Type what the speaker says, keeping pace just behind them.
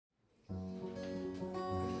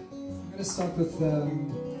Let's start with a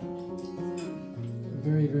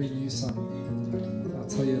very, very new song. I'll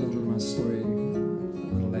tell you a little bit of my story a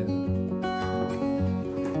little later.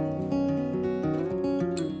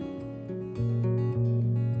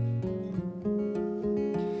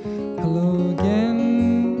 Hello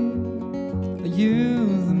again, are you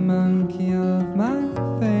the monkey of my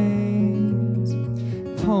face?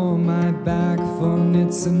 Pull my back for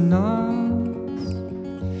nits and knots.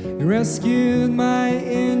 You rescued my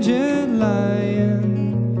injured lion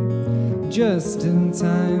just in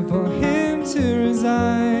time for him to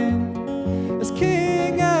resign as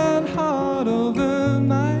king and heart over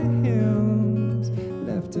my hills.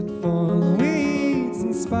 Left it for the weeds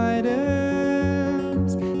and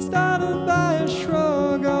spiders, startled by a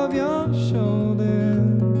shrug of your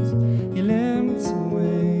shoulders. You limped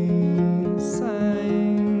away,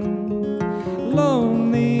 sighing,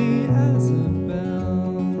 lonely as a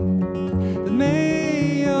bell that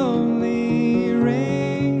may only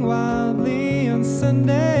ring wildly on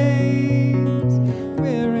Sundays.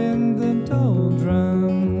 We're in the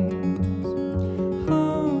doldrums,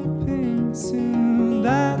 hoping soon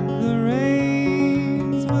that the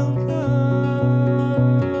rains will come.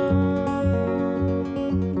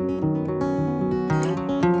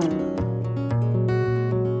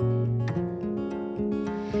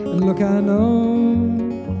 And look, I know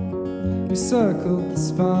we circled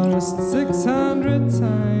this forest 600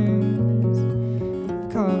 times,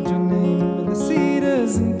 carved your name in the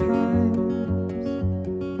cedars and pines,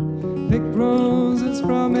 picked roses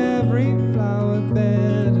from every flower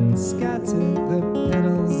bed and scattered the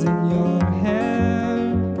petals in your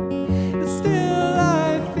hair. But still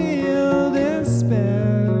I feel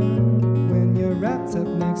despair when you're wrapped up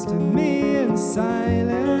next to me in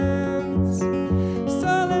silence.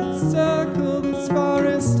 So let's circle this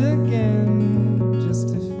forest again, just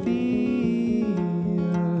to feel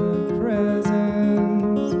a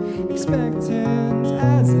presence, expectant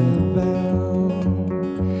as a bell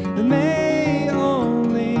that may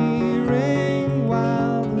only ring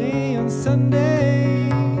wildly on Sunday.